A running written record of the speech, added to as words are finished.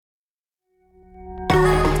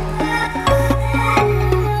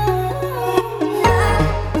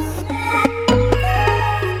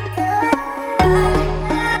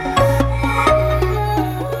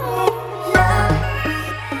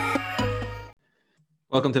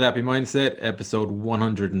Welcome to the Happy Mindset, episode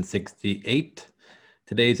 168.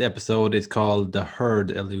 Today's episode is called The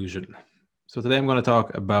Herd Illusion. So, today I'm going to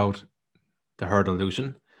talk about the herd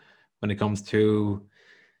illusion when it comes to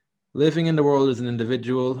living in the world as an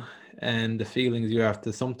individual and the feelings you have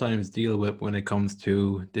to sometimes deal with when it comes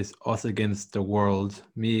to this us against the world,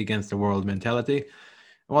 me against the world mentality.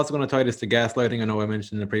 I'm also going to tie this to gaslighting. I know I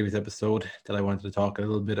mentioned in the previous episode that I wanted to talk a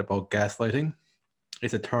little bit about gaslighting.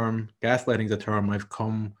 Gaslighting is a term it's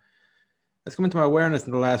come into my awareness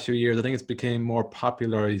in the last few years. I think it's became more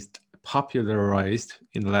popularized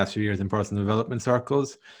in the last few years in personal development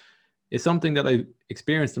circles. It's something that I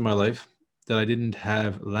experienced in my life that I didn't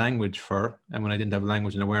have language for. And when I didn't have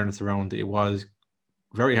language and awareness around it, it was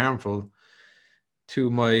very harmful to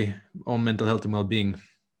my own mental health and well-being.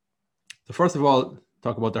 So first of all,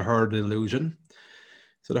 talk about the herd illusion.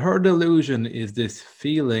 So the herd illusion is this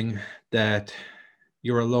feeling that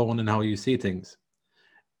you're alone in how you see things.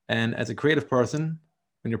 And as a creative person,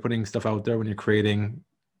 when you're putting stuff out there, when you're creating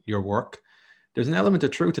your work, there's an element of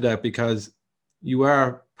truth to that because you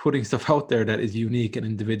are putting stuff out there that is unique and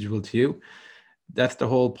individual to you. That's the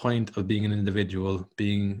whole point of being an individual,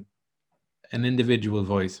 being an individual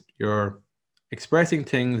voice. You're expressing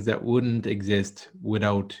things that wouldn't exist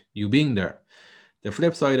without you being there. The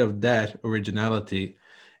flip side of that originality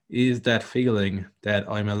is that feeling that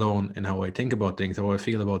I'm alone in how I think about things, how I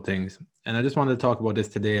feel about things. And I just wanted to talk about this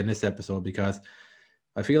today in this episode because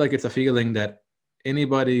I feel like it's a feeling that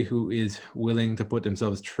anybody who is willing to put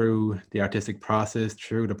themselves through the artistic process,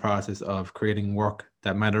 through the process of creating work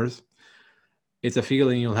that matters, it's a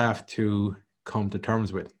feeling you'll have to come to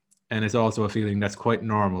terms with. And it's also a feeling that's quite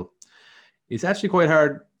normal. It's actually quite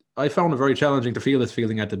hard. I found it very challenging to feel this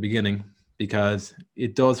feeling at the beginning because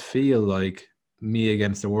it does feel like me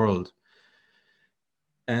against the world.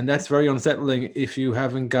 And that's very unsettling if you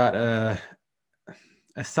haven't got a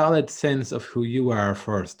solid sense of who you are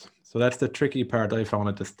first. So that's the tricky part I found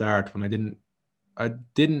at the start when I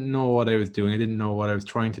didn't know what I was doing. I didn't know what I was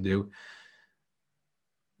trying to do.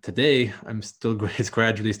 Today, it's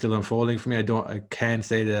gradually still unfolding for me. I can't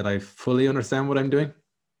say that I fully understand what I'm doing,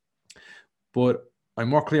 but I'm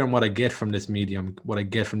more clear on what I get from this medium, what I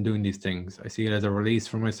get from doing these things. I see it as a release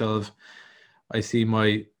for myself. I see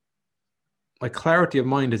my clarity of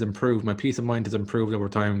mind has improved. My peace of mind has improved over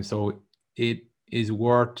time. So it is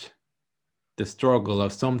worth the struggle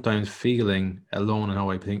of sometimes feeling alone in how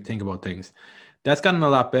I think about things. That's gotten a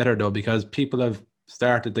lot better though, because people have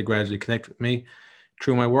started to gradually connect with me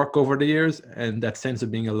through my work over the years. And that sense of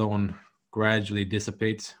being alone gradually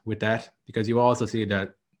dissipates with that because you also see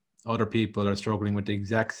that other people are struggling with the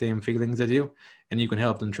exact same feelings as you, and you can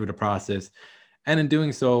help them through the process. And in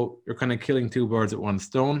doing so, you're kind of killing two birds with one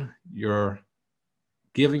stone. You're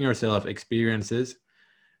giving yourself experiences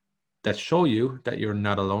that show you that you're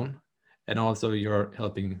not alone, and also you're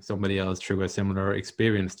helping somebody else through a similar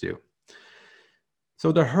experience to you.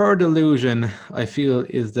 So the herd illusion, I feel,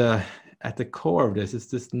 is the at the core of this. It's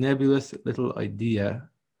this nebulous little idea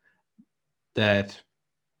that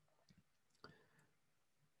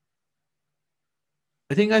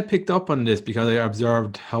I think I picked up on this because I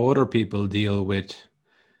observed how other people deal with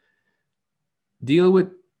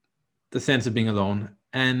the sense of being alone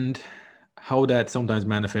and how that sometimes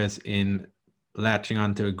manifests in latching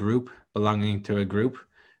onto a group, belonging to a group,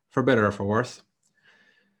 for better or for worse.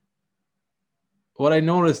 What I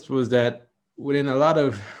noticed was that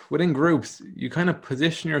within groups, you kind of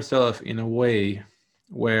position yourself in a way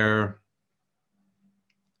where,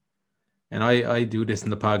 and I do this in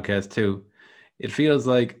the podcast too, it feels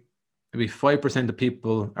like maybe 5% of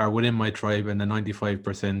people are within my tribe and the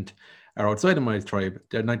 95% are outside of my tribe.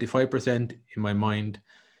 The 95% in my mind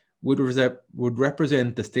would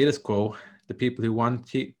represent the status quo, the people who want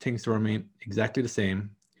things to remain exactly the same,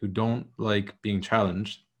 who don't like being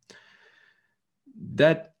challenged.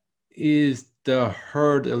 That is the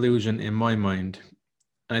herd illusion in my mind.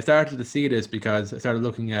 And I started to see this because I started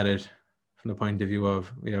looking at it from the point of view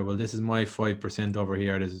of, yeah, well, this is my 5% over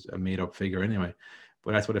here. This is a made up figure anyway.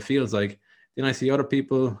 But that's what it feels like. Then I see other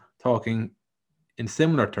people talking in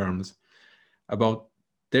similar terms about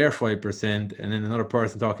their 5%, and then another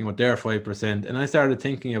person talking about their 5%. And I started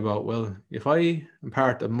thinking about, well, if I am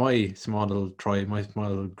part of my small little tribe, my small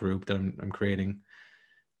little group that I'm creating,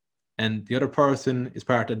 and the other person is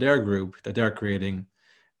part of their group that they're creating,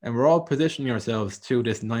 and we're all positioning ourselves to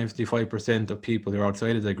this 95% of people who are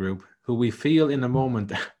outside of the group, who we feel in the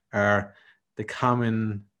moment are the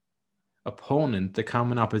common opponent, the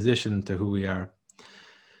common opposition to who we are.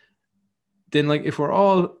 Then, like, if we're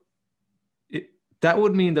all, that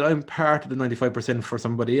would mean that I'm part of the 95% for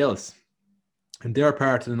somebody else, and they're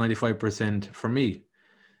part of the 95% for me.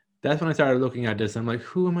 That's when I started looking at this. I'm like,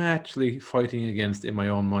 who am I actually fighting against in my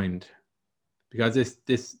own mind? Because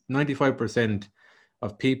this 95%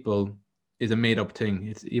 of people is a made up thing.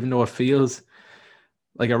 It's even though it feels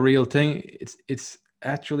like a real thing, it's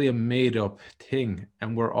actually a made up thing,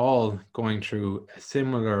 and we're all going through a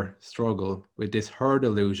similar struggle with this herd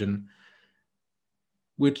illusion,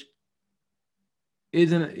 which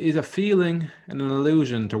is a feeling and an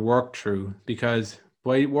illusion to work through, because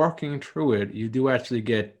by working through it, you do actually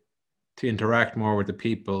get to interact more with the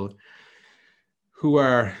people who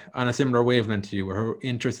are on a similar wavelength to you, or who are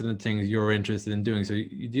interested in things you're interested in doing. So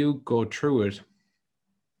you do go through it.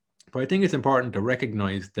 But I think it's important to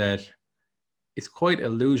recognize that it's quite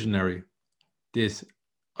illusionary, this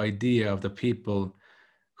idea of the people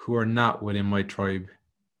who are not within my tribe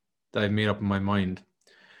that I've made up in my mind.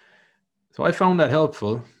 So I found that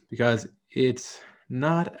helpful because it's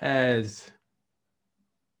not as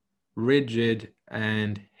rigid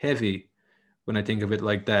and heavy when I think of it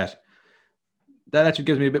like that. That actually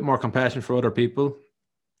gives me a bit more compassion for other people,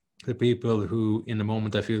 the people who in the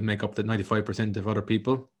moment I feel make up the 95% of other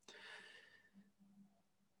people.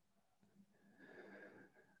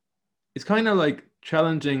 It's kind of like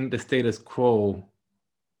challenging the status quo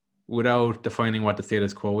without defining what the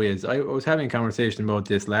status quo is. I was having a conversation about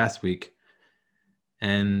this last week,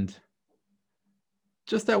 and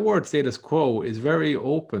just that word status quo is very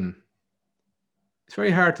open. It's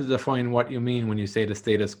very hard to define what you mean when you say the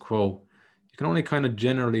status quo. You can only kind of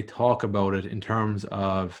generally talk about it in terms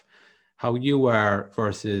of how you are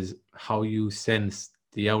versus how you sense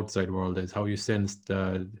the outside world is, how you sense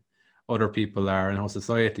the other people are, and how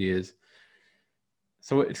society is.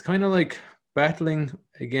 So it's kind of like battling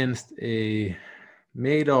against a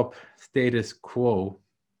made up status quo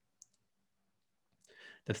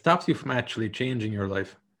that stops you from actually changing your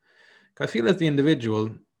life. Because I feel as the individual,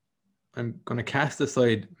 I'm going to cast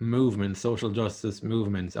aside movements, social justice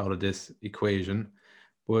movements out of this equation,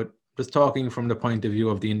 but just talking from the point of view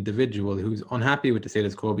of the individual who's unhappy with the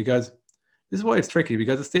status quo, because this is why it's tricky,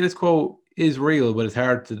 because the status quo is real, but it's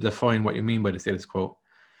hard to define what you mean by the status quo.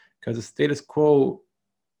 Because the status quo,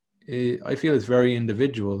 I feel, is very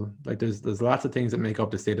individual. Like there's lots of things that make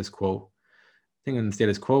up the status quo. I think the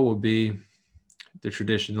status quo would be the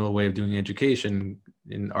traditional way of doing education.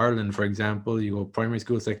 In Ireland, for example, you go primary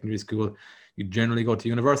school, secondary school, you generally go to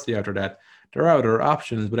university after that. There are other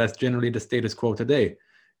options, but that's generally the status quo today.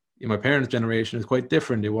 In my parents' generation, it's quite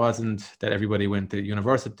different. It wasn't that everybody went to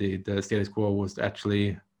university. The status quo was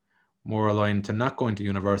actually more aligned to not going to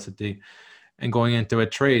university and going into a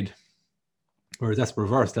trade. Whereas that's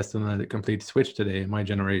reversed. That's the complete switch today in my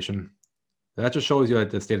generation. That just shows you that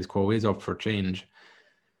the status quo is up for change.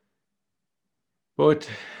 But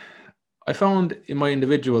I found in my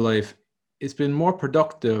individual life, it's been more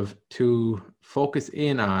productive to focus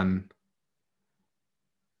in on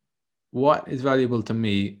what is valuable to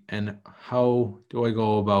me and how do I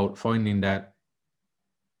go about finding that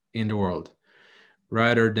in the world,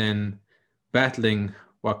 rather than battling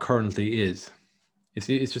what currently is. You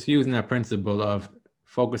see, it's just using that principle of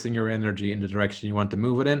focusing your energy in the direction you want to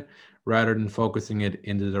move it in, rather than focusing it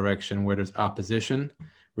in the direction where there's opposition,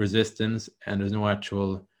 resistance, and there's no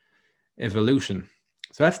actual evolution.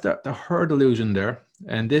 So that's the herd illusion there.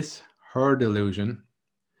 And this herd illusion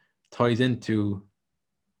ties into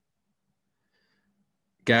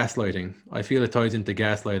gaslighting. I feel it ties into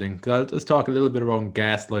gaslighting. I'll just talk a little bit around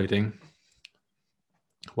gaslighting,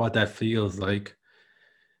 what that feels like,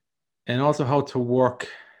 and also how to work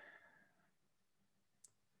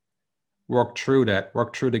through that,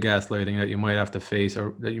 work through the gaslighting that you might have to face,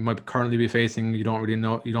 or that you might currently be facing. You don't really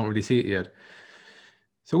know, you don't really see it yet.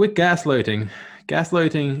 So with gaslighting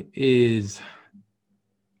is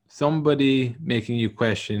somebody making you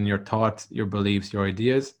question your thoughts, your beliefs, your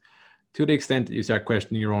ideas, to the extent that you start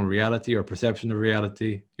questioning your own reality or perception of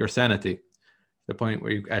reality, your sanity, the point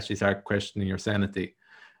where you actually start questioning your sanity.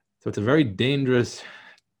 So it's a very dangerous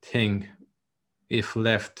thing if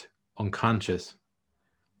left unconscious.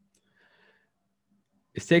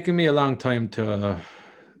 It's taken me a long time to,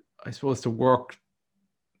 I suppose, to work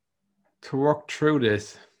through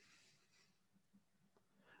this.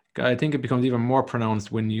 I think it becomes even more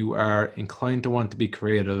pronounced when you are inclined to want to be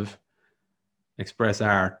creative, express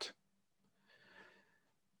art.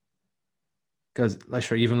 Because, like,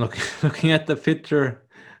 sure, even looking at the picture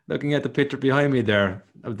behind me there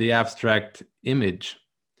of the abstract image,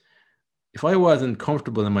 if I wasn't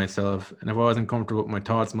comfortable in myself, and if I wasn't comfortable with my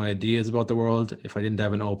thoughts, my ideas about the world, if I didn't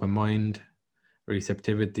have an open mind,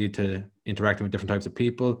 receptivity to interacting with different types of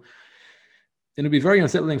people, it'd be very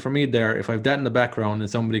unsettling for me there if I've that in the background and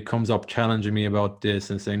somebody comes up challenging me about this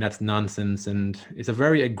and saying that's nonsense. And it's a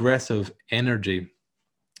very aggressive energy.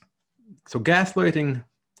 So gaslighting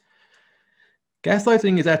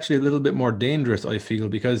is actually a little bit more dangerous, I feel,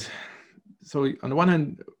 because so on the one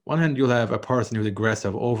hand, you'll have a person who's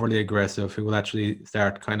aggressive, overly aggressive, who will actually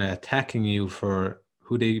start kind of attacking you for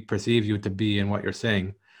who they perceive you to be and what you're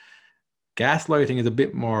saying. Gaslighting is a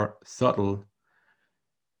bit more subtle.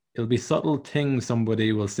 It'll be subtle things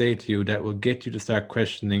somebody will say to you that will get you to start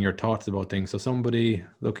questioning your thoughts about things. So somebody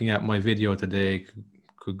looking at my video today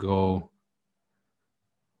could go,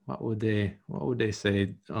 what would they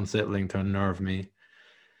say unsettling to unnerve me?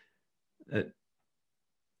 Uh,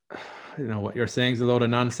 what you're saying is a load of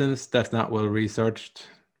nonsense. That's not well researched.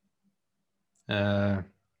 Uh,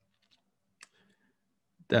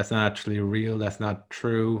 that's not actually real. That's not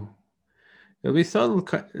true. It'll be subtle.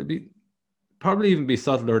 It'll be probably even be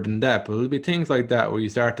subtler than that, but it'll be things like that where you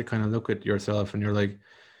start to kind of look at yourself and you're like,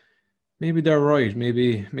 maybe they're right.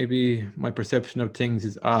 Maybe my perception of things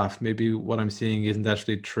is off. Maybe what I'm seeing isn't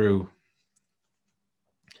actually true.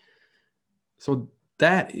 So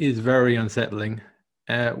that is very unsettling.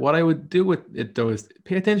 What I would do with it though is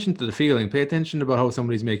pay attention to the feeling. Pay attention about how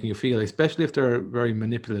somebody's making you feel, especially if they're very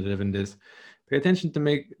manipulative in this. Pay attention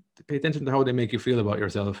to how they make you feel about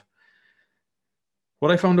yourself.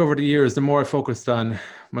 What I found over the years, the more I focused on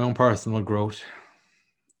my own personal growth,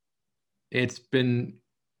 it's been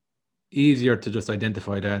easier to just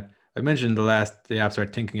identify that. I mentioned in the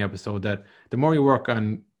abstract thinking episode that the more you work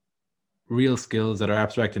on real skills that are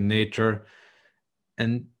abstract in nature,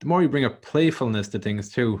 and the more you bring a playfulness to things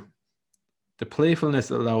too, the playfulness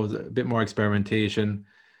allows a bit more experimentation,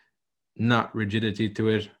 not rigidity to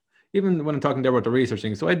it. Even when I'm talking there about the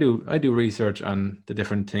researching, so I do research on the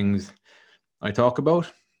different things I talk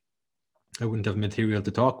about. I wouldn't have material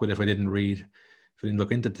to talk with if I didn't read, if I didn't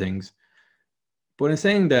look into things. But in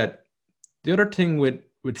saying that, the other thing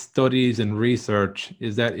with studies and research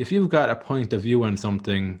is that if you've got a point of view on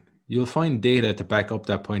something, you'll find data to back up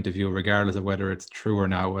that point of view, regardless of whether it's true or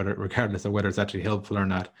not, regardless of whether it's actually helpful or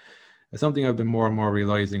not. It's something I've been more and more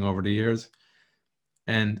realizing over the years.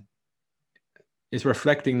 And it's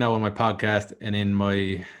reflecting now on my podcast and in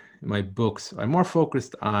my books. I'm more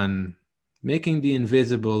focused on making the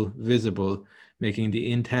invisible visible, making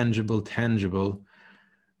the intangible tangible,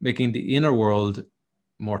 making the inner world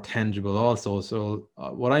more tangible also. So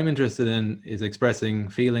what I'm interested in is expressing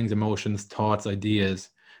feelings, emotions, thoughts, ideas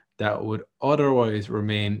that would otherwise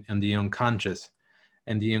remain in the unconscious.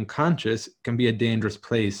 And the unconscious can be a dangerous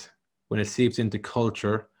place when it seeps into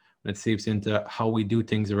culture, when it seeps into how we do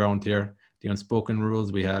things around here, the unspoken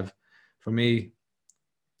rules we have. For me,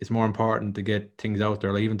 it's more important to get things out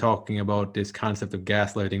there. Like even talking about this concept of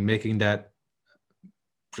gaslighting, making that,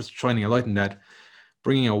 just shining a light on that,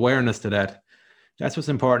 bringing awareness to that. That's what's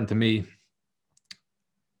important to me,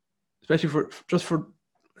 especially for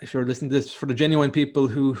if you're listening to this, for the genuine people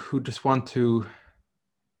who just want to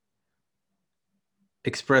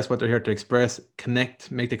express what they're here to express,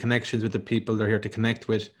 connect, make the connections with the people they're here to connect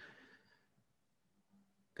with.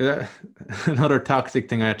 Another toxic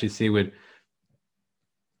thing I actually see with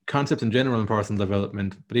concepts in general in personal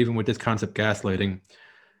development, but even with this concept gaslighting,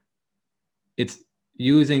 it's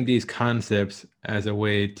using these concepts as a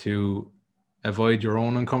way to avoid your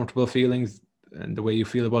own uncomfortable feelings and the way you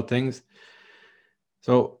feel about things.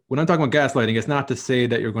 So when I'm talking about gaslighting, it's not to say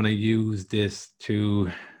that you're going to use this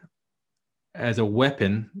as a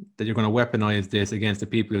weapon, that you're going to weaponize this against the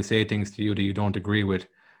people who say things to you that you don't agree with,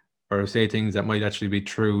 or say things that might actually be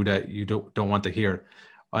true that you don't want to hear.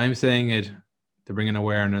 I'm saying it to bring an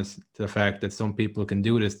awareness to the fact that some people can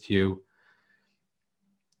do this to you.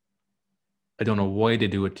 I don't know why they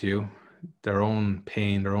do it to you, their own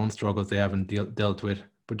pain, their own struggles they haven't dealt with,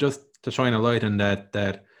 but just to shine a light on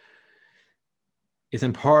that it's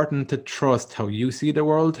important to trust how you see the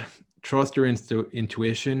world, trust your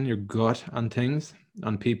intuition, your gut on things,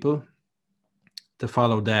 on people, to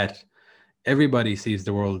follow that. Everybody sees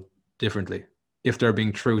the world differently. If they're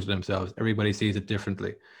being true to themselves, everybody sees it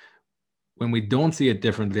differently. When we don't see it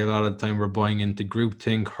differently, a lot of the time we're buying into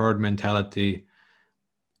groupthink, herd mentality,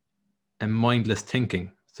 and mindless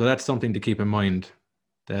thinking. So that's something to keep in mind,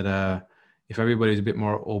 that if everybody's a bit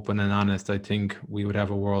more open and honest, I think we would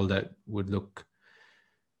have a world that would look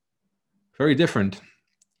very different.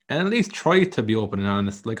 And at least try to be open and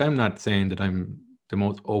honest. Like, I'm not saying that I'm the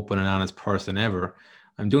most open and honest person ever.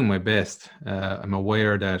 I'm doing my best. I'm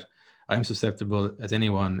aware that I'm susceptible as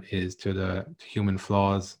anyone is to human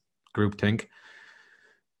flaws, groupthink.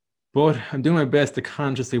 But I'm doing my best to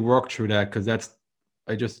consciously work through that, because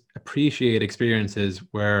I just appreciate experiences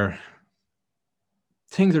where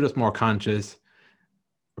things are just more conscious,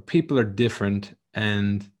 or people are different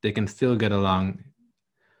and they can still get along.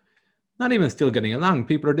 Not even still getting along,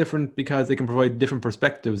 people are different because they can provide different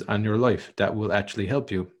perspectives on your life that will actually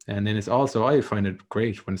help you. And then it's also, I find it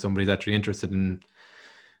great when somebody's actually interested in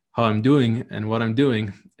how I'm doing and what I'm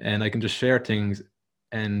doing, and I can just share things,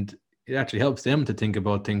 and it actually helps them to think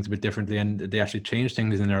about things a bit differently, and they actually change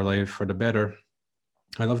things in their life for the better.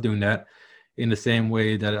 I love doing that, in the same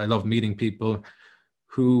way that I love meeting people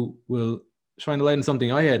who will shine a light on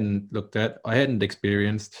something I hadn't looked at, I hadn't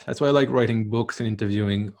experienced. That's why I like writing books and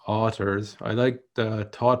interviewing authors. I like the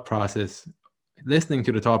thought process, listening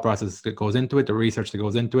to the thought process that goes into it, the research that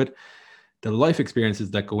goes into it, the life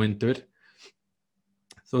experiences that go into it.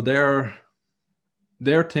 So they're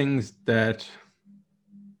things that,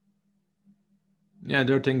 yeah,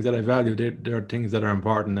 there are things that I value. There are things that are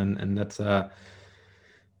important, and that's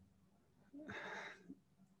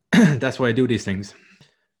that's why I do these things.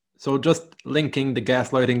 So just linking the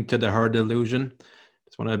gaslighting to the herd illusion.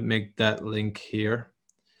 Just want to make that link here.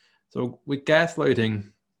 So with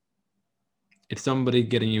gaslighting, it's somebody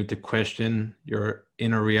getting you to question your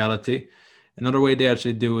inner reality. Another way they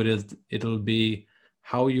actually do it is it'll be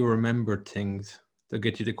how you remember things. They'll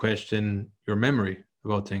get you to question your memory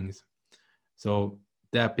about things. So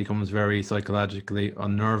that becomes very psychologically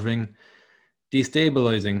unnerving,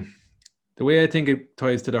 destabilizing. The way I think it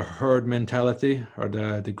ties to the herd mentality, or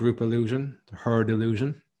the group illusion, the herd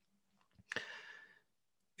illusion,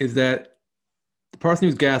 is that the person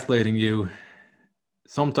who's gaslighting you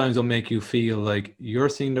sometimes will make you feel like you're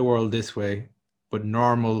seeing the world this way, but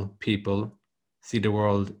normal people see the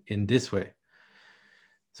world in this way.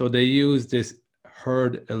 So they use this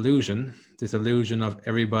herd illusion, this illusion of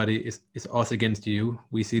everybody is us against you.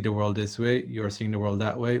 We see the world this way. You're seeing the world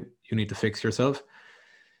that way. You need to fix yourself.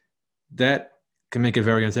 That can make it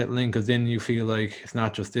very unsettling, because then you feel like it's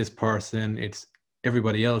not just this person, it's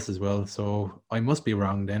everybody else as well. So I must be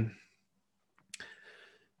wrong then.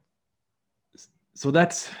 So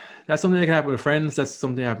that's something that can happen with friends. That's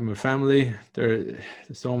something that happen with family. There's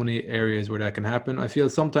so many areas where that can happen. I feel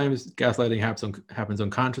sometimes gaslighting happens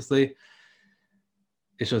unconsciously.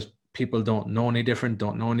 It's just people don't know any different,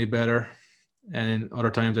 don't know any better. And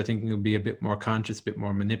other times I think it will be a bit more conscious, a bit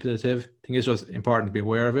more manipulative. I think it's just important to be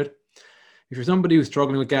aware of it. If you're somebody who's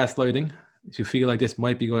struggling with gaslighting, if you feel like this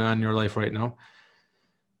might be going on in your life right now,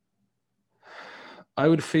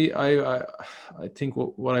 I think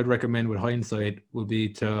what I'd recommend with hindsight would be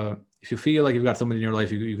to, if you feel like you've got somebody in your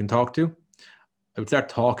life you can talk to, I would start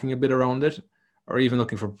talking a bit around it, or even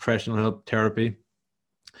looking for professional help, therapy.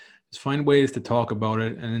 Just find ways to talk about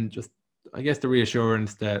it, and just, I guess, the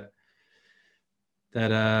reassurance that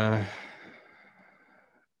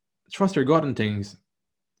trust your gut in things.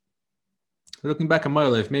 Looking back on my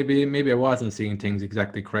life, maybe I wasn't seeing things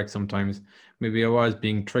exactly correct sometimes. Maybe I was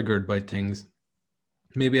being triggered by things.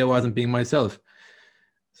 Maybe I wasn't being myself.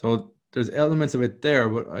 So there's elements of it there,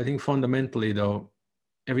 but I think fundamentally, though,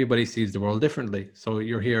 everybody sees the world differently. So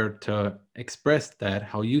you're here to express that,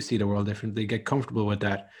 how you see the world differently, get comfortable with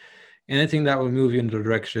that. Anything that will move you in the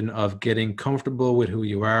direction of getting comfortable with who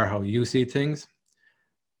you are, how you see things,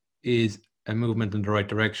 is a movement in the right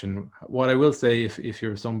direction. What I will say, if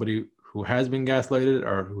you're somebody who has been gaslighted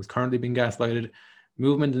or who's currently being gaslighted,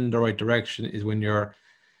 movement in the right direction is when you're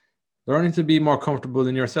learning to be more comfortable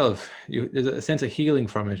in yourself. There's a sense of healing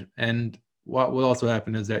from it. And what will also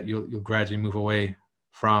happen is that you'll gradually move away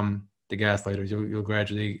from the gaslighters. You'll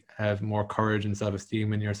gradually have more courage and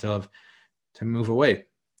self-esteem in yourself to move away,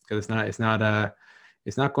 because it's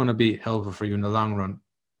not going to be helpful for you in the long run.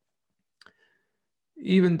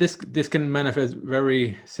 Even this can manifest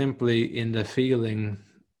very simply in the feeling,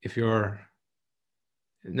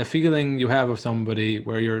 in the feeling you have of somebody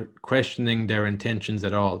where you're questioning their intentions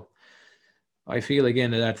at all. I feel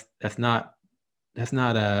again that that's not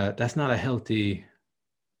a healthy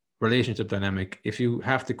relationship dynamic. If you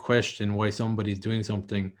have to question why somebody's doing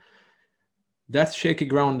something, that's shaky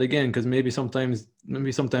ground again, because maybe sometimes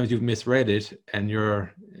you've misread it, and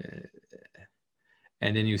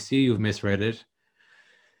and then you see you've misread it.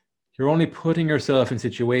 You're only putting yourself in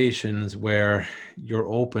situations where you're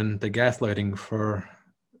open to gaslighting for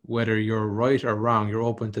whether you're right or wrong. You're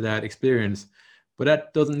open to that experience. But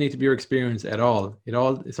that doesn't need to be your experience at all.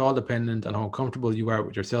 It's all dependent on how comfortable you are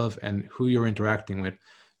with yourself and who you're interacting with.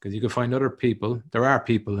 Because you can find other people, there are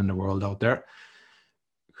people in the world out there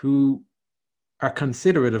who are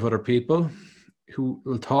considerate of other people, who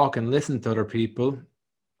will talk and listen to other people,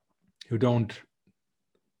 who don't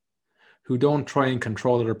try and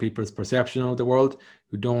control other people's perception of the world,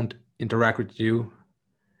 who don't interact with you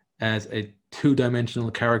as a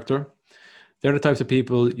two-dimensional character. They're the types of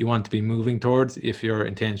people you want to be moving towards if your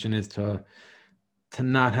intention is to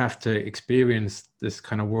not have to experience this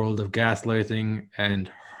kind of world of gaslighting.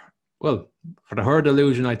 And well, for the herd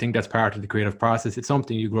illusion, I think that's part of the creative process. It's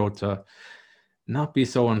something you grow to not be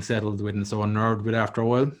so unsettled with and so unnerved with after a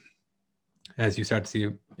while, as you start to see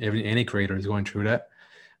any creator is going through that.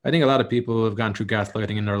 I think a lot of people have gone through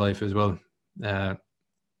gaslighting in their life as well.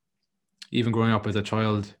 Even growing up as a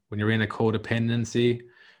child, when you're in a codependency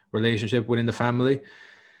relationship within the family,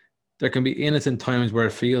 there can be innocent times where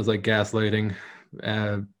it feels like gaslighting.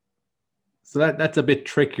 So that's a bit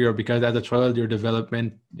trickier, because as a child, you're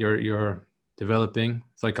developing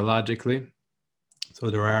psychologically. So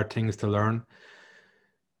there are things to learn,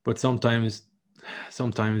 but sometimes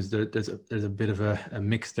there's a bit of a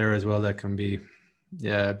mix there as well that can be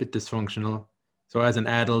a bit dysfunctional. So as an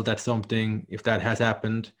adult, that's something, if that has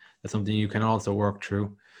happened, that's something you can also work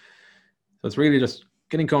through. So it's really just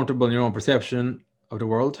getting comfortable in your own perception of the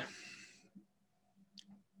world,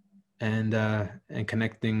 and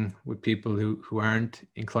connecting with people who aren't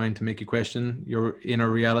inclined to make you question your inner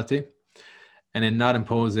reality, and then not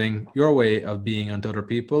imposing your way of being onto other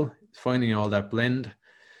people, finding all that blend.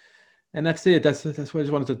 And that's it. That's what I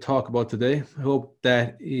just wanted to talk about today. I hope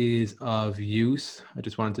that is of use. I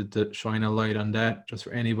just wanted to shine a light on that, just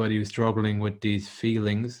for anybody who's struggling with these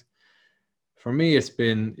feelings. For me, it's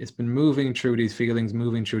been moving through these feelings,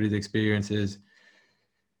 moving through these experiences,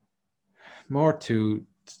 more to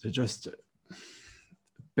just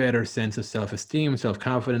better sense of self-esteem,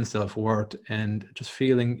 self-confidence, self-worth, and just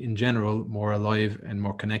feeling in general more alive and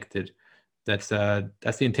more connected. That's the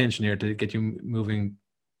intention here, to get you moving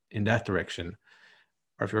in that direction.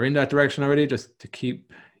 Or if you're in that direction already, just to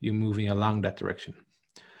keep you moving along that direction.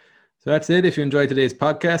 So that's it. If you enjoyed today's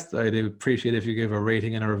podcast, I'd appreciate if you give a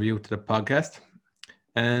rating and a review to the podcast.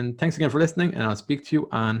 And thanks again for listening, and I'll speak to you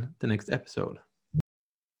on the next episode.